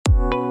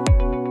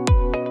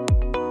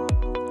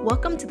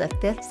Welcome to the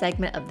fifth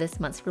segment of this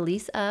month's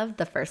release of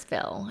The First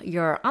Fill,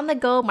 your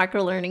on-the-go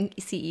microlearning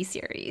CE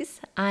series.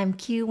 I'm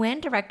Q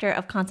Nguyen, Director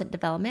of Content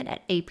Development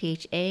at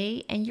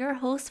APHA, and your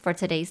host for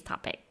today's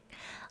topic.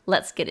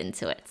 Let's get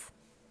into it.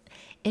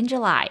 In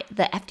July,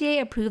 the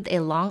FDA approved a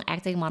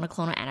long-acting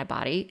monoclonal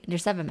antibody,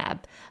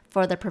 Nirsevimab,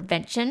 for the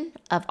prevention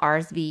of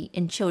RSV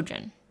in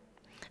children.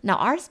 Now,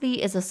 RSV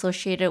is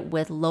associated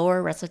with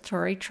lower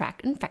respiratory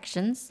tract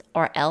infections,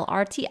 or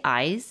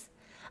LRTIs,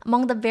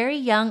 among the very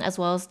young as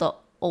well as the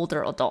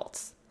older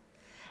adults.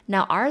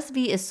 Now,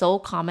 RSV is so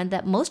common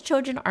that most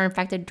children are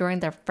infected during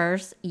their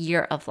first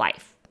year of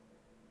life.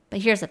 But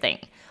here's the thing,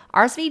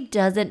 RSV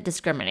doesn't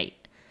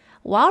discriminate.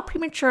 While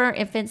premature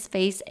infants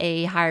face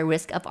a higher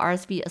risk of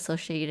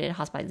RSV-associated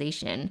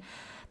hospitalization,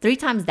 3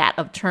 times that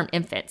of term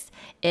infants,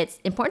 it's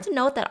important to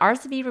note that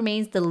RSV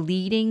remains the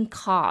leading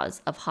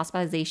cause of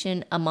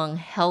hospitalization among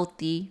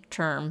healthy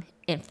term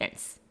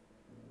infants.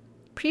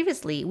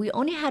 Previously, we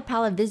only had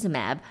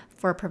palivizumab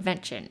for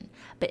prevention,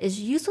 but its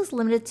use was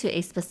limited to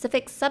a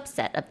specific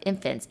subset of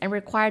infants and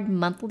required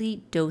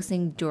monthly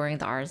dosing during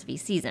the RSV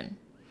season.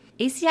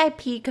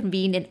 ACIP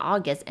convened in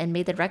August and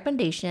made the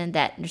recommendation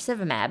that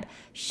Nirsevimab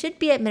should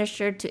be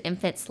administered to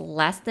infants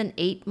less than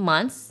 8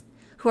 months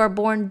who are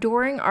born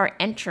during or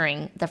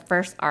entering the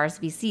first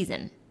RSV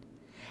season.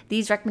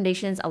 These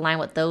recommendations align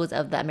with those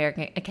of the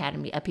American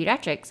Academy of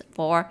Pediatrics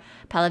for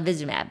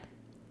palivizumab.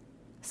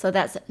 So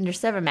that's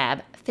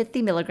Nirsevimab,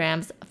 50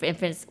 milligrams for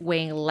infants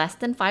weighing less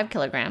than 5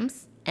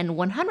 kilograms and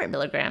 100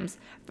 milligrams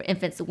for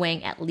infants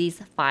weighing at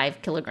least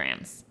 5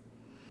 kilograms.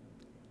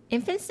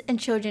 Infants and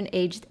children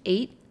aged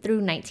 8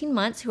 through 19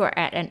 months who are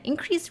at an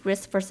increased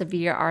risk for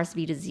severe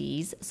RSV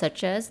disease,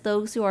 such as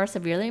those who are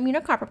severely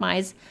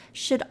immunocompromised,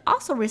 should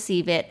also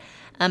receive it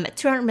at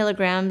 200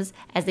 milligrams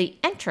as they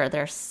enter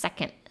their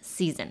second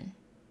season.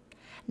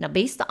 Now,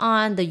 based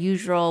on the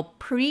usual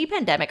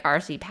pre-pandemic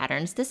RSV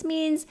patterns, this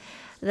means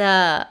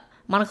the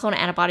monoclonal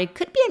antibody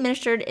could be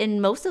administered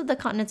in most of the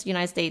continents of the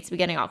United States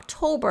beginning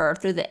October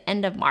through the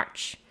end of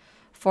March.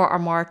 For our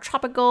more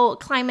tropical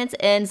climates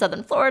in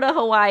southern Florida,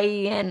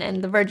 Hawaii,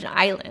 and the Virgin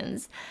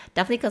Islands,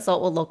 definitely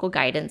consult with local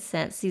guidance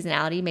since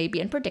seasonality may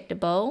be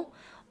unpredictable.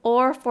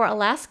 Or for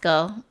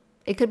Alaska,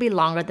 it could be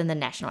longer than the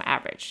national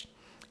average.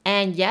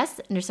 And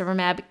yes,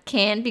 Nirsevimab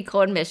can be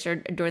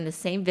co-administered during the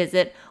same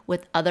visit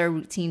with other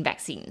routine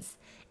vaccines,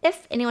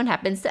 if anyone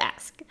happens to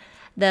ask.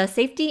 The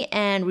safety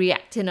and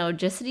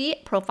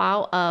reactogenicity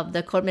profile of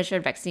the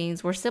co-administered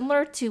vaccines were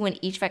similar to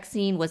when each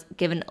vaccine was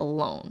given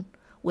alone,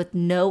 with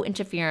no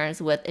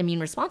interference with immune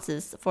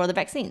responses for the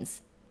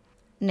vaccines.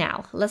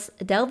 Now, let's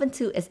delve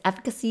into its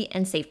efficacy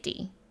and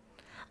safety.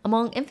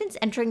 Among infants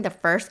entering the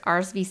first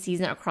RSV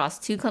season across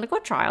 2 clinical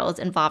trials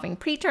involving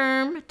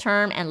preterm,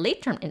 term, and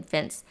late-term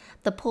infants,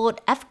 the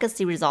pooled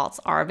efficacy results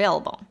are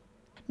available.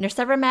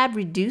 Nirsevimab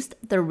reduced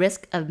the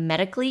risk of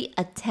medically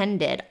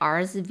attended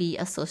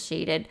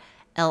RSV-associated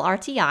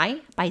LRTI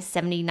by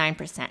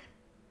 79%.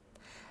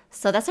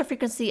 So that's a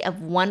frequency of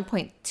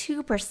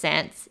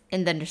 1.2%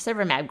 in the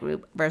Nirsevimab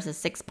group versus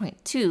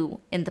 6.2%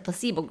 in the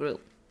placebo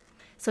group.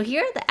 So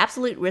here, the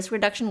absolute risk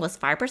reduction was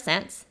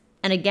 5%.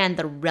 And again,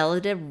 the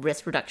relative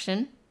risk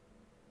reduction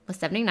was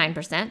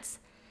 79%.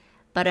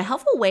 But a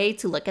helpful way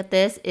to look at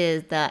this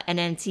is the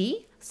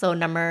NNT, so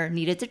number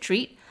needed to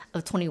treat,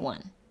 of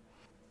 21.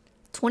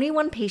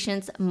 21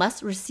 patients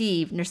must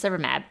receive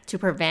Nirsevimab to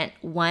prevent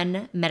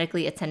 1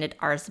 medically attended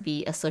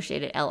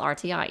RSV-associated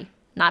LRTI.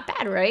 Not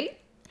bad, right?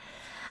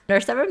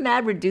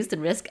 Nirsevimab reduced the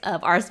risk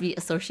of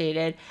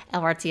RSV-associated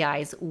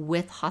LRTIs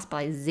with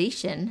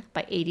hospitalization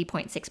by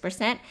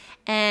 80.6%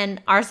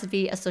 and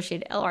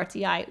RSV-associated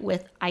LRTI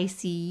with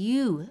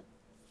ICU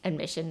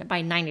admission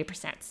by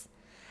 90%.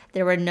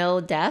 There were no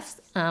deaths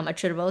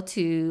attributable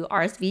to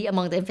RSV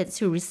among the infants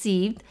who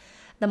received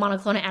the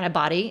monoclonal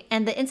antibody,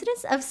 and the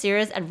incidence of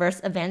serious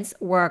adverse events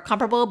were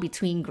comparable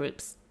between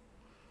groups.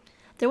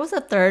 There was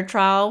a third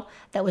trial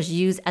that was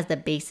used as the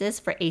basis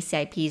for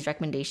ACIP's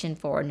recommendation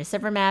for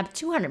Nirsevimab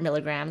 200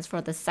 milligrams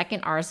for the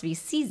second RSV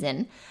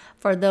season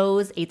for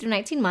those 8 through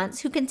 19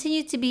 months who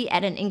continued to be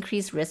at an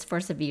increased risk for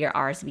severe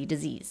RSV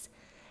disease.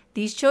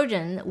 These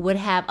children would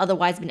have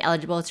otherwise been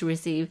eligible to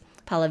receive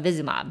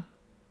palivizumab.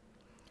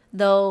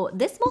 Though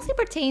this mostly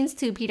pertains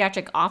to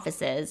pediatric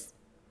offices,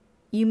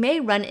 you may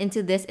run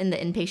into this in the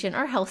inpatient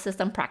or health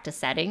system practice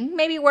setting,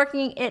 maybe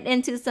working it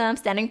into some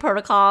standing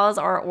protocols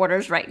or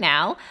orders right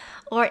now,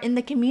 or in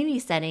the community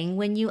setting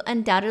when you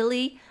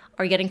undoubtedly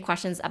are getting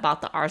questions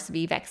about the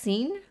RSV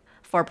vaccine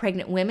for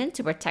pregnant women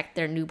to protect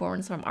their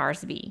newborns from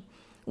RSV,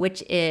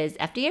 which is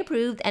FDA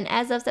approved and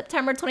as of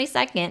September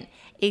 22nd,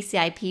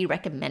 ACIP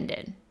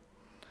recommended.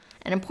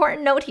 An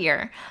important note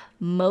here,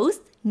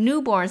 most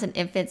newborns and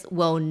infants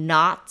will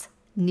not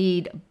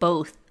need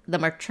both the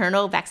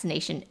maternal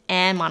vaccination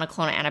and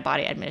monoclonal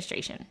antibody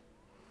administration.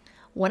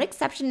 One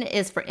exception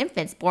is for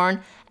infants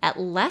born at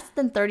less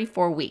than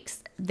 34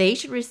 weeks. They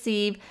should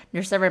receive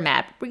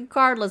Nirsevimab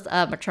regardless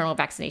of maternal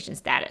vaccination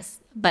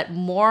status, but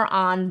more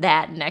on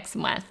that next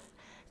month.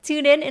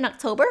 Tune in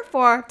October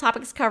for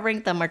topics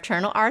covering the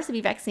maternal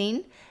RSV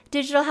vaccine,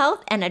 digital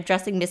health, and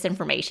addressing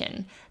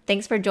misinformation.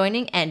 Thanks for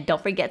joining, and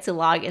don't forget to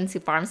log into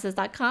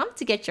pharmacist.com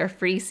to get your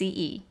free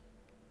CE.